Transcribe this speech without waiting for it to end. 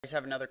I just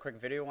have another quick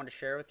video I want to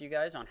share with you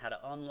guys on how to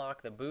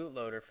unlock the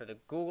bootloader for the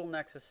Google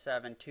Nexus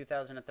 7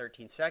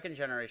 2013 second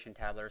generation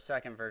tablet or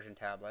second version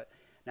tablet.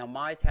 Now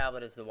my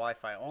tablet is the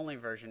Wi-Fi only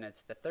version.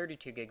 It's the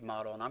 32 gig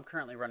model, and I'm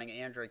currently running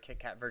Android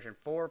KitKat version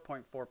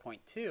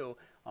 4.4.2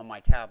 on my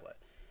tablet.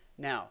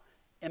 Now,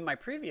 in my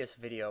previous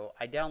video,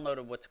 I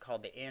downloaded what's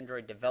called the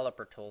Android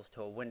Developer Tools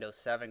to a Windows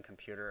 7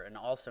 computer, and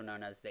also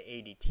known as the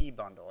ADT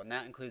Bundle, and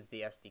that includes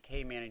the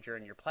SDK Manager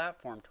and your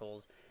platform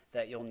tools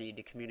that you'll need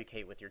to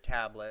communicate with your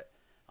tablet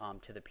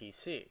to the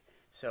PC.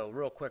 So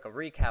real quick, a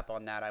recap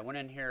on that. I went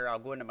in here, I'll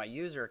go into my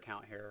user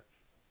account here,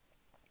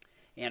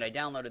 and I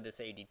downloaded this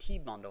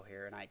ADT bundle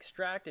here, and I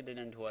extracted it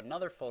into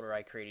another folder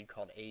I created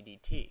called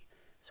ADT.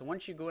 So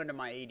once you go into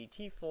my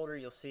ADT folder,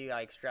 you'll see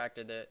I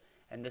extracted it,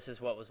 and this is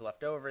what was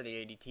left over,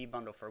 the ADT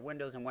bundle for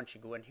Windows. And once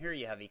you go in here,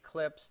 you have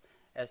Eclipse,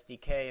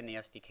 SDK, and the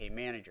SDK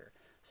Manager.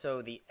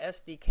 So the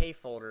SDK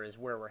folder is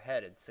where we're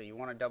headed, so you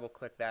want to double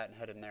click that and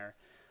head in there.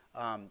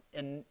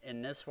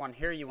 In this one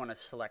here, you want to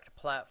select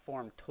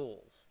Platform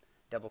Tools.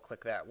 Double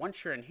click that.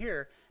 Once you're in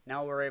here,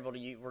 now we're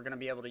going to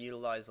be able to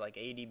utilize like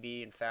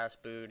ADB and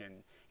Fastboot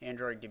and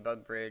Android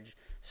Debug Bridge.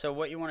 So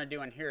what you want to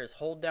do in here is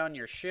hold down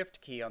your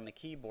Shift key on the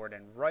keyboard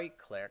and right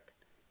click,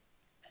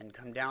 and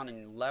come down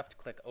and left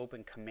click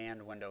Open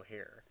Command Window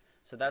here.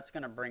 So that's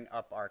going to bring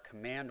up our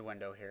command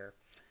window here,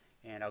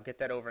 and I'll get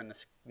that over in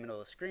the middle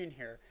of the screen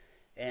here.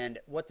 And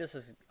what this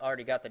has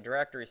already got the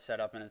directory set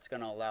up, and it's going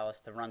to allow us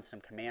to run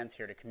some commands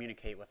here to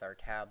communicate with our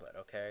tablet.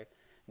 Okay.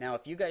 Now,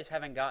 if you guys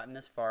haven't gotten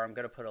this far, I'm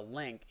going to put a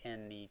link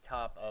in the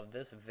top of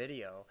this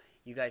video.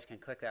 You guys can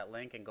click that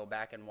link and go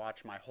back and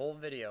watch my whole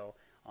video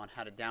on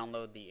how to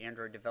download the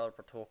Android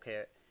Developer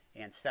Toolkit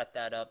and set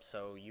that up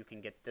so you can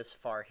get this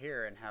far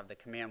here and have the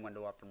command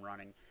window up and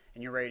running,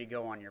 and you're ready to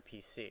go on your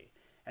PC.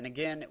 And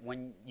again,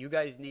 when you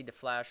guys need to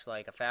flash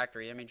like a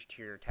factory image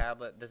to your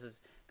tablet, this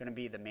is going to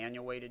be the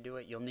manual way to do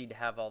it. You'll need to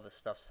have all this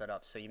stuff set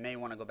up, so you may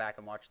want to go back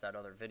and watch that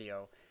other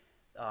video,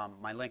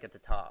 my link at the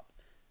top,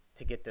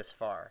 to get this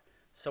far.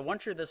 So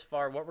once you're this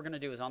far, what we're going to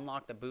do is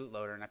unlock the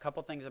bootloader. And a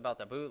couple things about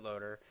the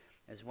bootloader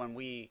is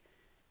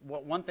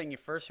one thing you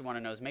first want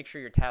to know is make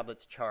sure your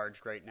tablet's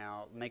charged right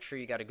now. Make sure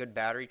you got a good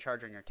battery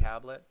charge on your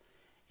tablet.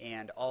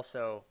 And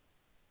also,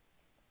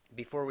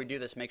 before we do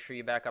this, make sure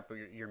you back up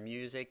your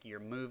music, your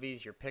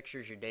movies, your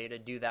pictures, your data.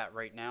 Do that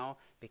right now,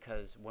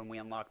 because when we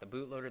unlock the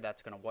bootloader,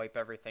 that's going to wipe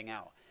everything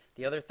out.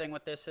 The other thing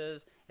with this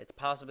is it's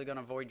possibly going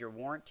to void your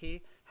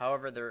warranty.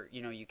 However,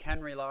 you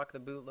can relock the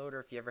bootloader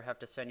if you ever have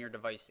to send your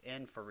device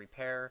in for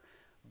repair,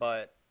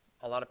 but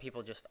a lot of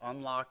people just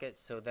unlock it,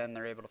 so then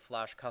they're able to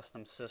flash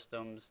custom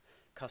systems,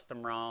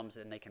 custom ROMs,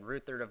 and they can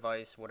root their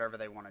device, whatever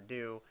they want to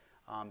do.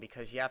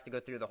 Because you have to go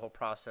through the whole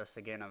process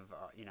again of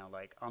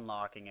like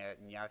unlocking it,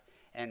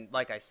 and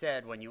like I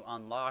said, when you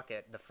unlock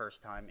it the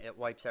first time, it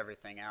wipes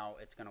everything out.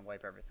 It's going to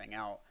wipe everything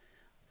out.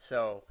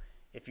 So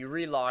if you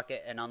relock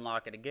it and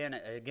unlock it again,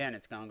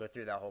 it's going to go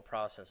through that whole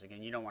process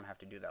again. You don't want to have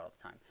to do that all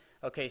the time.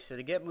 Okay, so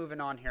to get moving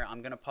on here,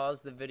 I'm going to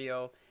pause the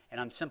video, and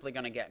I'm simply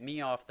going to get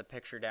me off the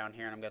picture down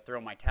here, and I'm going to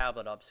throw my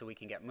tablet up so we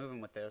can get moving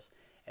with this,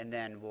 and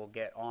then we'll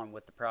get on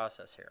with the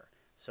process here.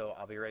 So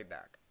I'll be right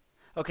back.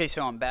 Okay,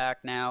 so I'm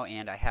back now,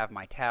 and I have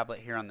my tablet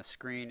here on the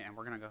screen, and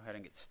we're going to go ahead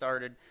and get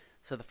started.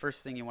 So the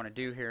first thing you want to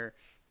do here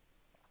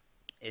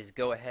is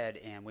go ahead,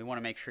 and we want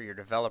to make sure your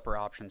developer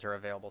options are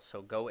available.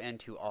 So go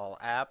into All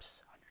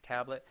Apps on your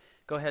tablet.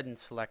 Go ahead and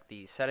select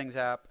the Settings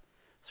app.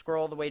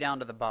 Scroll all the way down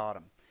to the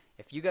bottom.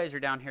 If you guys are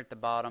down here at the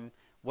bottom,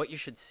 what you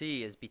should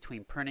see is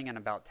between Printing and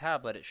About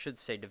Tablet, it should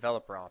say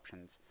Developer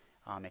Options.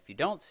 If you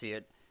don't see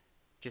it,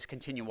 just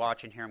continue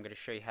watching here. I'm going to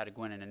show you how to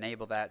go in and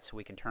enable that so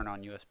we can turn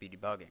on USB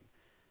debugging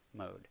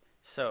mode.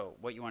 So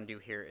what you want to do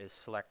here is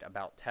select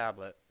About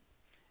Tablet,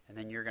 and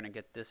then you're going to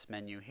get this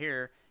menu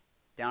here.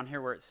 Down here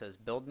where it says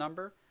Build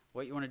Number,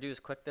 what you want to do is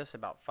click this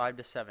about 5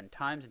 to 7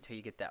 times until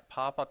you get that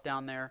pop-up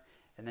down there,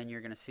 and then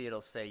you're going to see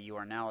it'll say you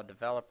are now a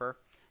developer.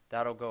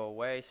 That'll go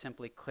away.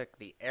 Simply click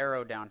the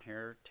arrow down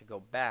here to go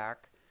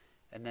back,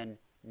 and then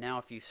now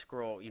if you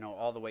scroll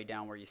all the way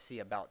down where you see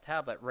About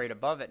Tablet, right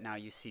above it now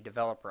you see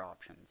Developer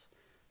Options.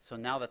 So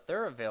now that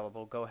they're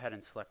available, go ahead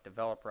and select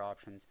Developer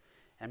Options.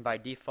 And by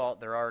default,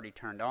 they're already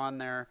turned on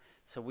there.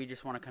 So we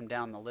just want to come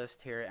down the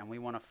list here, and we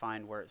want to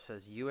find where it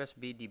says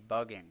USB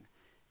debugging.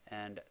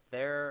 And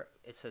there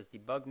it says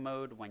debug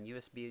mode when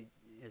USB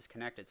is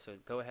connected. So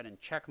go ahead and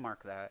check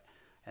mark that,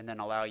 and then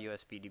allow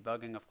USB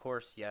debugging. Of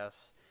course,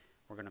 yes.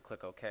 We're going to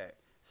click OK.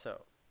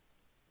 So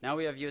now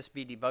we have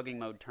USB debugging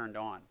mode turned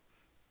on.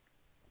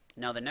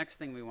 Now the next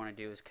thing we want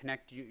to do is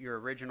connect your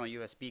original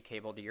USB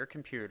cable to your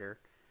computer,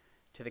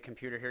 to the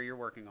computer here you're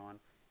working on.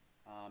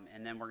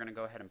 And then we're going to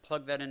go ahead and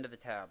plug that into the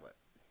tablet.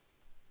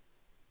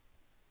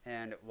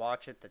 And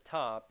watch at the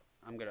top,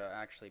 I'm going to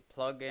actually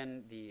plug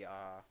in the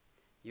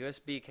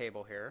USB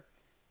cable here.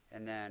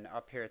 And then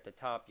up here at the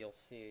top, you'll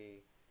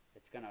see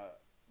it's going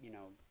to,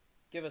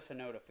 give us a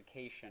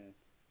notification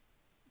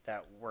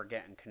that we're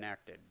getting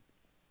connected.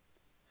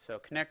 So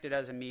connected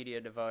as a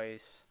media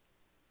device.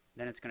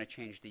 Then it's going to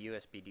change to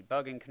USB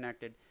debugging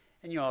connected.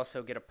 And you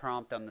also get a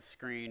prompt on the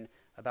screen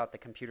about the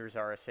computer's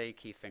RSA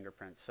key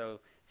fingerprint. So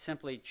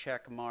simply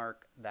check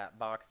mark that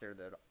box there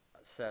that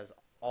says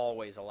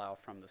always allow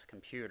from this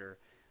computer.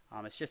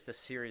 It's just a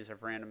series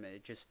of random,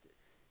 it just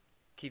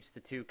keeps the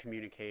two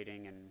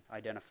communicating and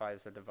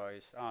identifies the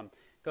device.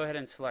 Go ahead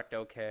and select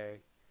OK.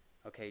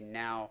 Okay,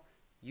 now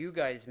you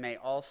guys may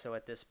also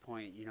at this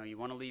point, you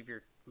want to leave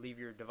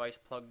your device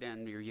plugged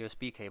in your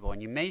USB cable,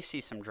 and you may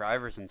see some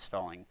drivers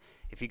installing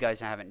if you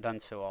guys haven't done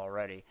so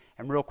already.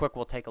 And real quick,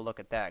 we'll take a look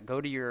at that. Go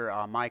to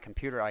your My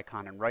Computer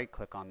icon and right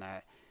click on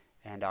that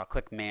and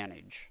click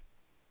Manage.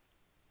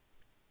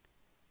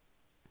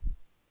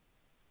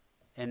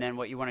 And then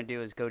what you want to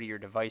do is go to your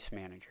device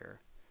manager.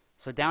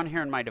 So down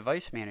here in my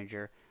device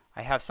manager,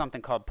 I have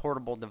something called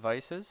portable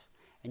devices.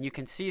 And you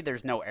can see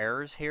there's no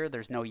errors here.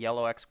 There's no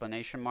yellow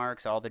explanation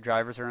marks. All the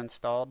drivers are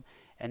installed.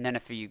 And then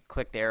if you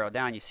click the arrow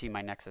down, you see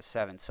my Nexus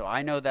 7. So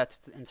I know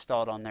that's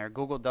installed on there.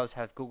 Google does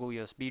have Google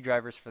USB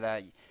drivers for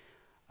that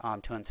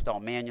to install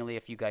manually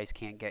if you guys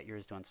can't get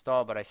yours to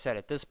install. But I said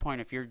at this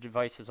point, if your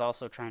device is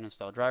also trying to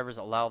install drivers,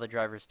 allow the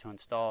drivers to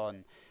install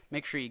and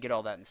make sure you get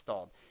all that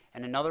installed.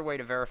 And another way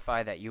to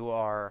verify that you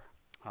are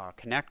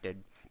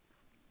connected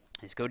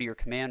is go to your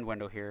command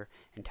window here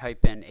and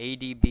type in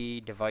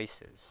ADB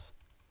devices.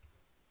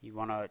 You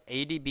want to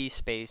ADB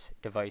space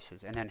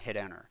devices and then hit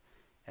enter.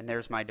 And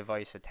there's my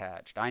device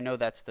attached. I know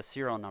that's the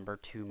serial number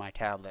to my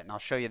tablet, and I'll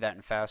show you that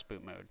in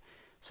Fastboot mode.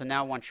 So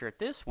now once you're at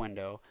this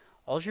window,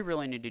 all you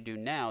really need to do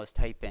now is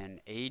type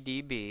in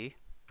ADB.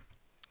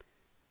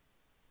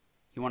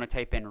 You want to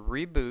type in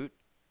reboot,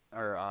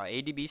 or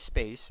ADB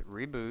space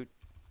reboot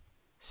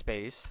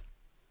space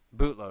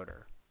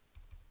bootloader.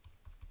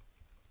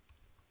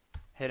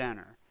 Hit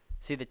enter.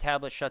 See, the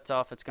tablet shuts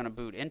off. It's going to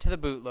boot into the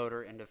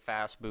bootloader into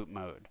Fastboot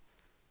mode.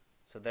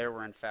 So there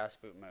we're in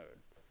Fastboot mode.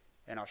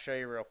 And I'll show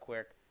you real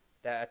quick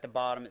that at the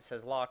bottom it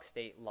says lock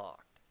state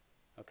locked.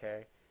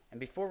 Okay? And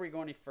before we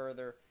go any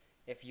further,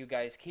 if you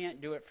guys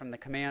can't do it from the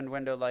command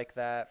window like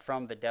that,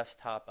 from the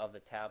desktop of the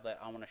tablet,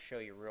 I want to show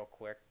you real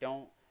quick.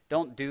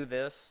 Don't do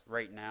this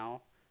right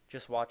now.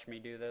 Just watch me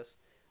do this.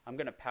 I'm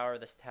going to power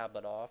this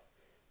tablet off.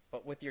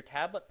 But with your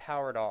tablet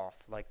powered off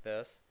like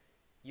this,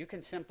 you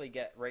can simply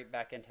get right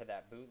back into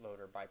that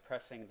bootloader by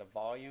pressing the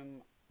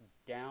volume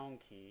down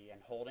key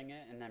and holding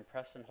it, and then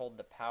press and hold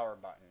the power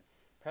button.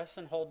 Press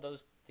and hold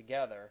those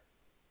together,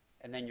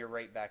 and then you're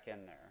right back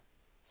in there.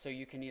 So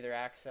you can either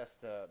access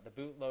the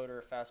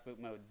bootloader Fastboot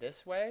mode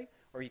this way,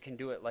 or you can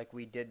do it like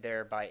we did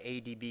there by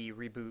ADB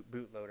reboot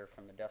bootloader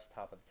from the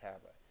desktop of the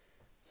tablet.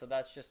 So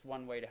that's just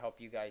one way to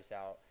help you guys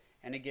out.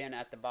 And again,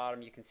 at the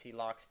bottom you can see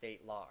lock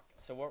state locked.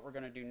 So what we're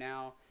going to do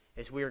now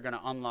is we are going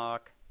to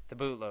unlock the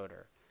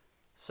bootloader.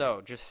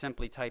 So just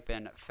simply type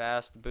in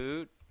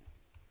Fastboot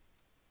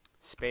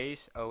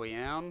space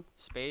OEM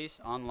space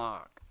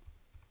unlock.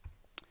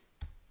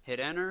 Hit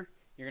enter.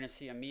 You're going to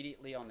see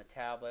immediately on the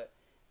tablet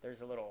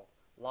there's a little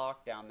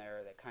lock down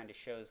there that kind of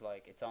shows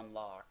like it's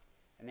unlocked,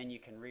 and then you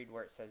can read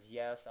where it says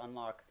yes,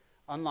 unlock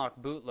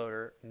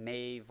bootloader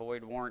may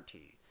void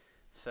warranty.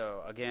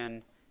 So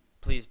again,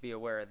 please be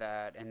aware of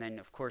that. And then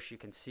of course you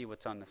can see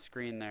what's on the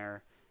screen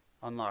there,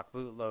 unlock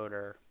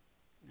bootloader,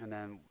 and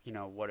then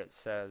what it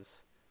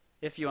says.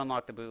 If you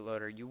unlock the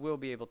bootloader, you will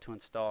be able to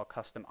install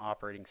custom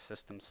operating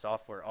system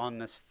software on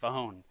this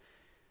phone.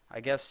 I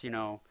guess,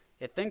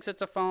 it thinks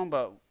it's a phone,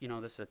 but,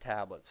 this is a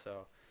tablet,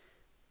 so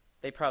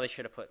they probably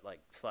should have put,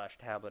 like,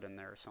 /tablet in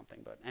there or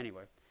something, but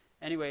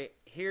anyway,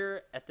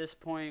 here at this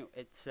point,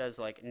 it says,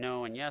 like,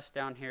 no and yes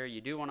down here.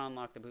 You do want to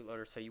unlock the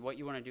bootloader, so what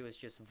you want to do is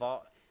just,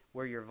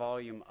 where your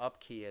volume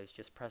up key is,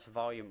 just press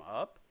volume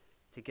up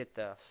to get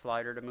the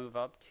slider to move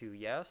up to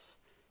yes.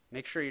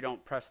 Make sure you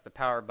don't press the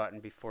power button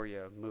before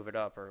you move it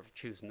up or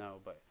choose no.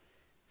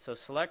 So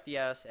select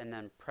yes and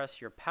then press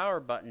your power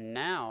button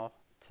now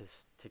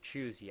to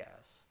choose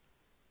yes.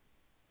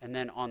 And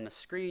then on the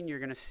screen you're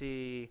going to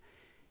see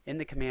in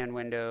the command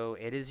window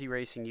it is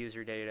erasing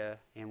user data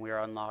and we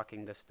are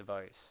unlocking this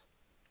device.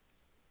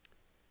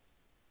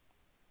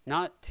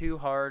 Not too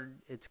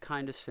hard. It's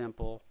kind of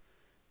simple.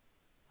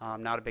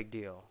 Not a big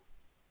deal.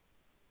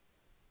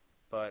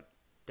 But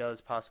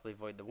does possibly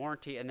void the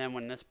warranty. And then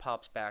when this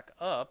pops back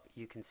up,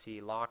 you can see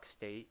lock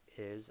state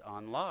is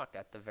unlocked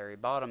at the very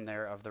bottom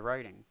there of the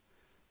writing.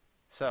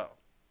 So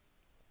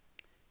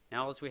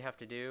now all we have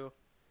to do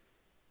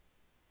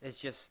is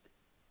just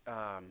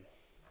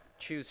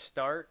choose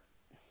start,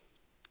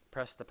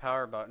 press the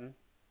power button,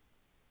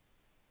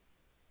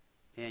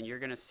 and you're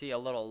going to see a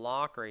little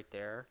lock right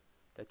there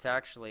that's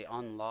actually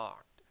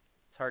unlocked.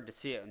 It's hard to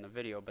see it in the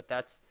video, but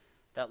that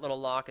little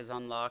lock is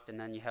unlocked, and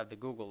then you have the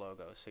Google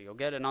logo. So you'll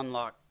get an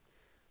unlocked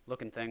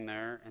looking thing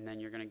there, and then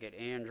you're going to get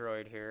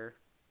Android here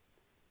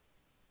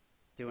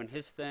doing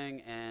his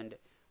thing, and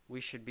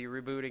we should be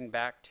rebooting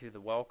back to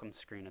the welcome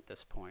screen at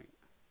this point,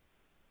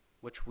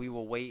 which we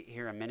will wait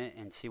here a minute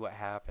and see what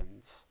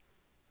happens.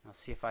 I'll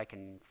see if I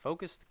can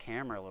focus the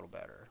camera a little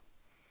better.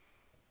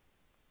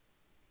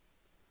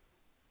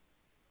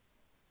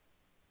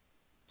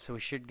 So we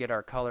should get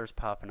our colors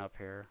popping up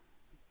here,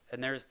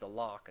 and there's the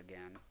lock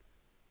again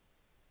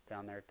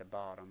down there at the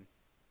bottom.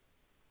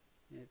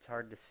 It's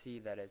hard to see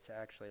that it's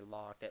actually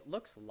locked. It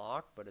looks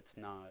locked, but it's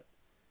not.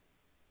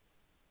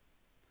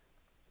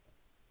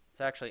 It's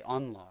actually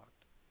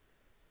unlocked.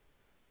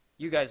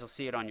 You guys will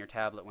see it on your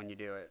tablet when you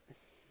do it.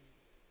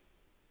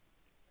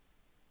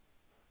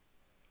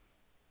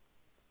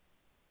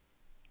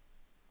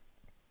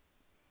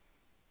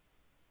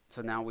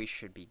 So now we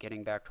should be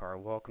getting back to our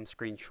welcome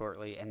screen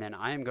shortly, and then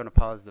I am going to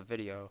pause the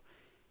video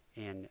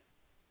and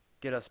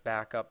get us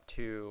back up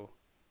to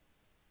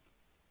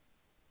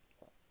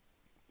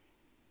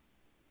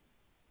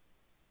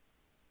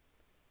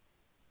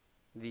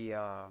the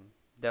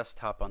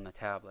desktop on the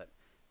tablet.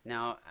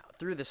 Now,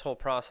 through this whole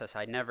process,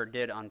 I never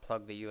did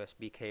unplug the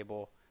USB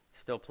cable.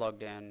 Still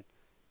plugged in.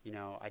 You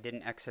know, I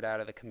didn't exit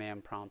out of the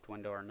command prompt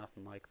window or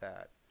nothing like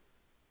that.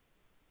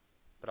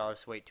 But I'll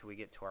just wait till we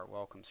get to our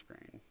welcome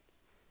screen.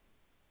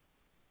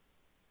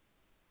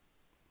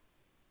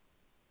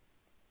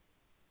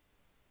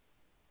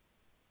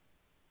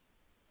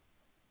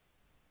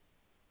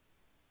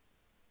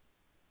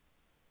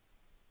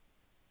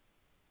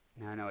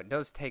 Now, I know it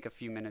does take a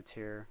few minutes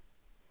here,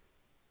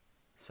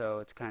 so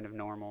it's kind of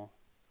normal.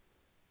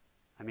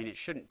 I mean, it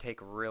shouldn't take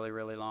really,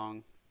 really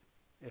long.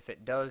 If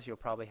it does, you'll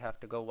probably have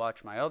to go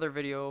watch my other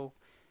video.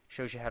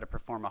 Shows you how to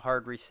perform a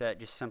hard reset.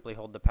 Just simply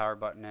hold the power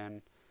button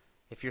in.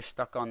 If you're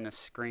stuck on this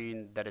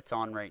screen that it's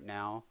on right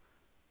now,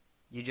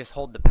 you just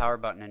hold the power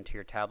button until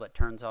your tablet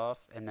turns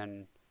off, and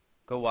then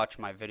go watch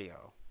my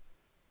video.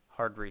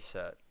 Hard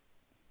reset.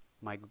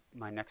 My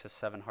Nexus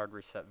 7 hard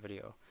reset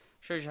video.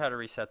 Shows you how to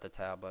reset the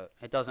tablet.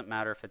 It doesn't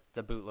matter if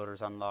the bootloader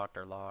is unlocked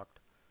or locked.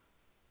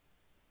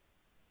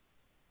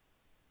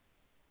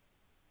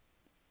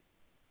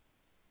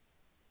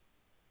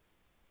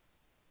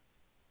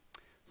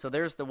 So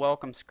there's the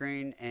welcome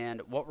screen,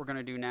 and what we're going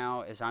to do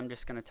now is I'm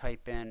just going to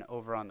type in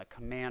over on the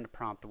command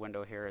prompt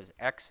window here is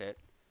exit,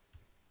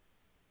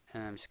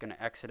 and I'm just going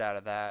to exit out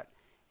of that,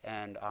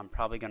 and I'm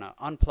probably going to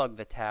unplug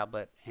the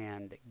tablet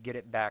and get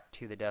it back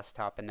to the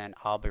desktop, and then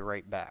I'll be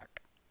right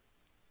back.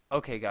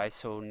 Okay guys,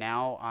 so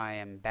now I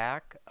am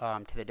back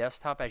to the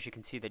desktop. As you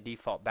can see, the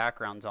default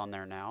background's on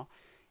there now,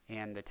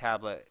 and the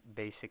tablet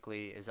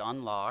basically is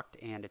unlocked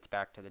and it's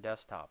back to the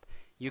desktop.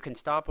 You can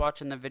stop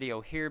watching the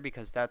video here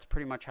because that's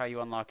pretty much how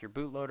you unlock your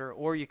bootloader,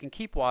 or you can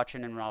keep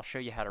watching and I'll show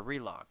you how to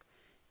relock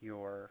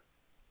your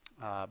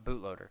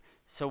bootloader.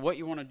 So what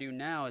you want to do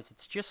now is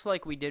it's just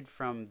like we did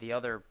from the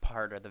other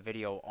part of the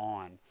video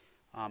on.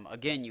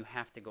 Again, you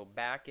have to go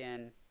back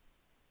in,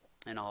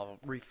 and I'll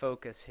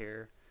refocus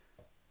here.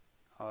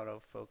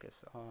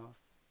 Autofocus off.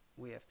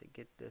 We have to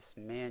get this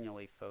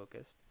manually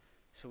focused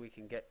so we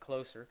can get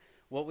closer.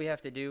 What we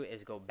have to do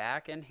is go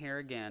back in here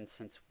again.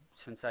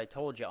 Since I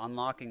told you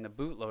unlocking the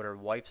bootloader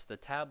wipes the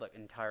tablet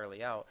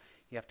entirely out,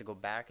 you have to go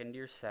back into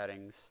your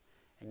settings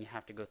and you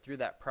have to go through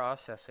that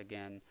process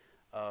again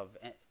of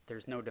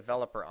there's no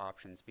developer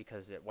options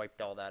because it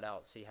wiped all that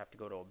out. So you have to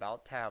go to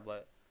About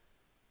Tablet,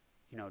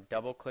 you know,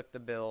 double click the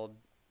build.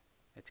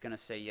 It's going to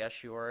say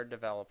yes, you are a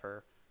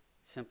developer.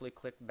 Simply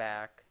click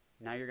back.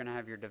 Now you're going to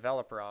have your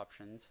developer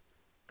options.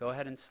 Go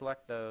ahead and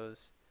select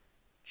those.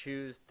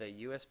 Choose the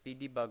USB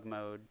debug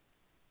mode.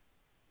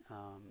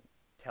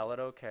 Tell it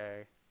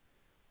OK.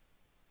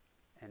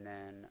 And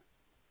then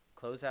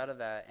close out of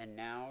that. And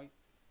now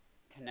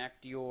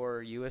connect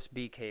your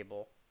USB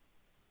cable.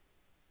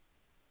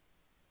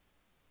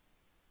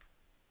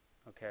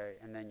 Okay,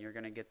 and then you're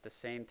going to get the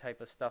same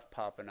type of stuff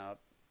popping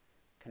up.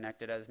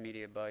 Connect it as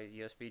media by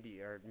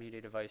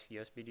media device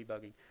USB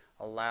debugging.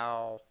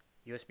 Allow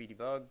USB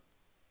debug.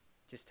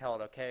 Just tell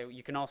it OK.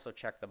 You can also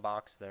check the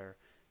box there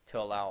to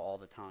allow all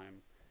the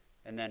time,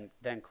 and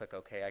then click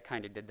OK. I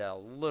kind of did that a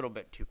little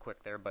bit too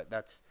quick there, but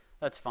that's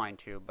fine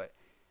too. But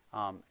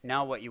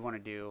now what you want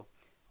to do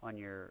on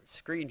your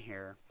screen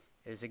here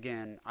is,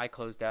 again, I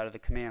closed out of the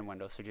command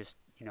window, so just,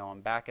 you know,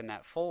 I'm back in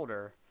that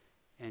folder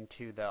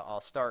into the. I'll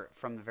start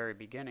from the very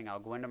beginning. I'll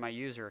go into my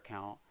user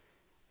account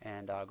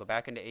and go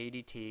back into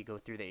ADT, go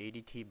through the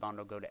ADT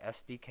bundle, go to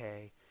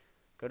SDK,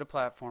 go to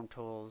Platform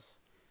Tools.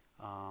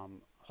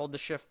 Hold the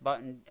shift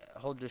button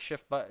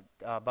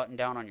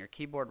down on your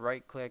keyboard,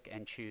 right click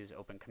and choose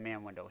open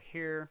command window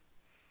here.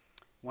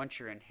 Once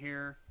you're in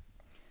here,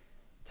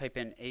 type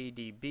in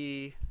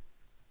ADB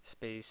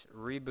space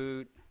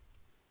reboot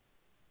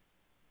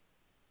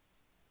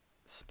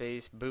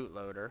space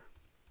bootloader,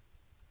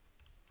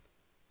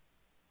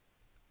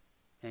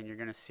 and you're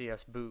going to see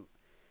us boot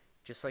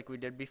just like we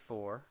did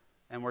before.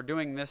 And we're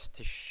doing this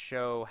to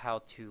show how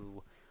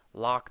to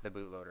lock the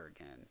bootloader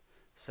again.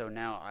 So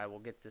now I will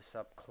get this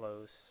up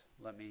close.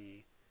 Let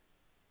me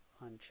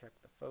uncheck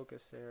the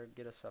focus there,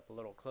 get us up a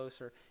little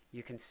closer.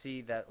 You can see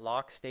that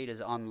lock state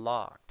is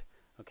unlocked.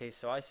 Okay,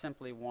 so I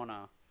simply want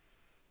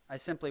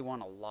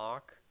to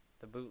lock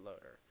the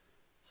bootloader.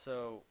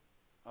 So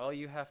all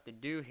you have to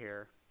do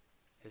here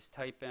is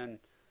type in,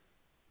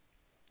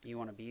 you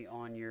want to be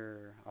on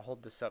your, I'll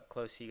hold this up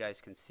close so you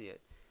guys can see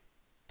it.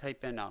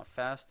 Type in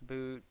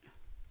Fastboot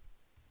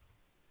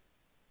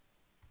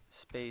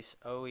space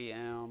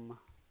OEM.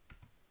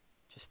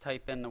 Just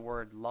type in the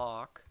word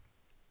lock,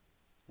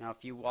 Now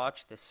if you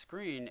watch the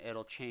screen,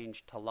 it'll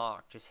change to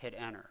lock. Just hit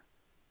enter,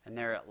 and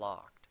there it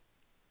locked.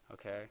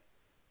 Okay,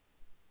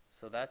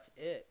 so that's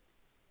it.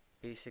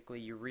 Basically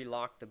you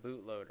relock the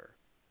bootloader.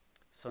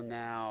 So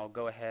now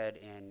go ahead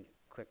and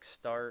click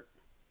start,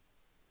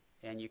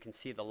 and you can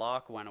see the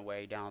lock went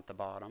away down at the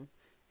bottom,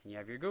 and you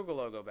have your Google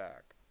logo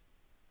back.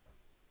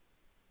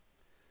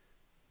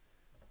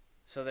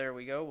 So there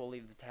we go. We'll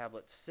leave the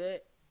tablet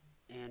sit,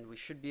 and we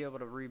should be able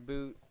to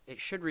reboot.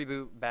 It should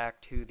reboot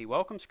back to the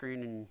welcome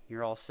screen, and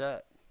you're all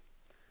set.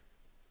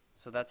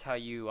 So that's how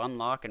you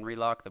unlock and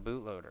relock the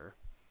bootloader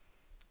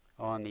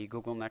on the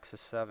Google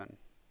Nexus 7.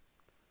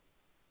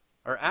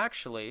 Or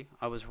actually,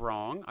 I was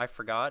wrong. I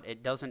forgot.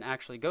 It doesn't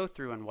actually go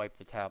through and wipe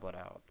the tablet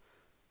out.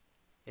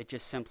 It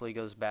just simply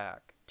goes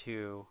back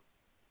to,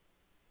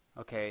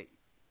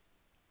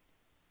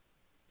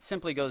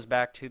 simply goes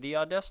back to the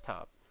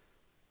desktop.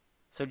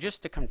 So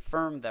just to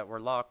confirm that we're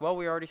locked, well,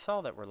 we already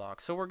saw that we're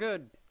locked, so we're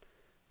good.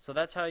 So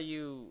that's how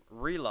you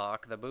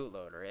relock the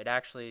bootloader. It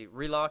actually,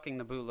 relocking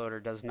the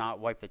bootloader does not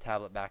wipe the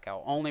tablet back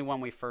out, only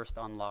when we first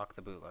unlock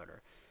the bootloader.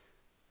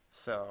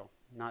 So,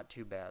 not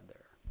too bad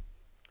there.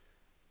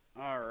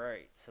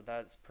 Alright, so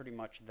that's pretty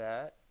much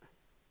that.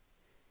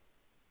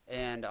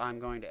 And I'm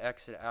going to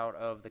exit out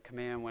of the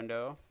command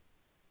window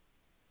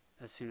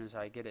as soon as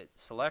I get it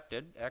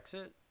selected.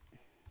 Exit.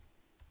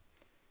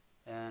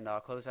 And I'll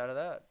close out of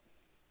that.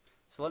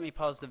 So let me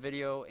pause the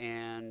video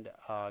and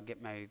get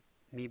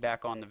me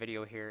back on the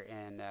video here,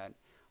 and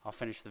I'll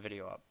finish the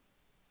video up.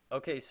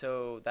 Okay,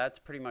 so that's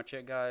pretty much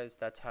it, guys.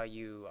 That's how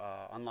you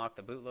unlock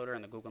the bootloader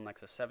in the Google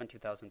Nexus 7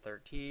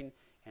 2013,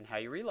 and how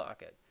you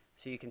relock it.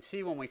 So you can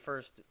see when we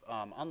first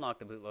unlock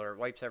the bootloader, it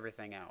wipes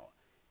everything out,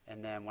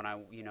 and then when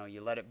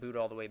you let it boot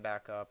all the way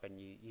back up, and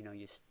you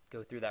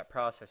go through that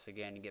process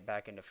again, you get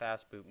back into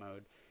fast boot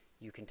mode.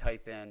 You can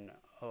type in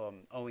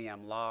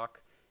OEM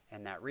lock,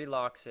 and that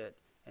relocks it.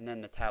 And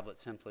then the tablet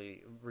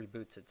simply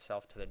reboots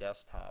itself to the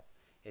desktop.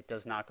 It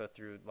does not go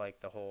through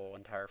like the whole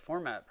entire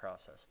format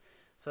process.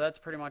 So that's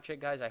pretty much it,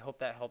 guys. I hope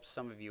that helps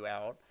some of you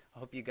out. I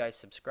hope you guys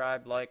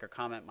subscribe, like, or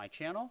comment my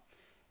channel,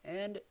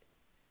 and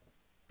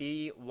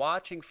be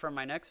watching for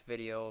my next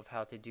video of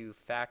how to do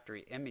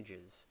factory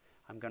images.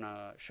 I'm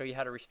gonna show you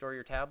how to restore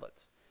your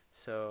tablets.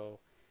 So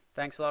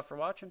thanks a lot for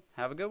watching.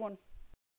 Have a good one.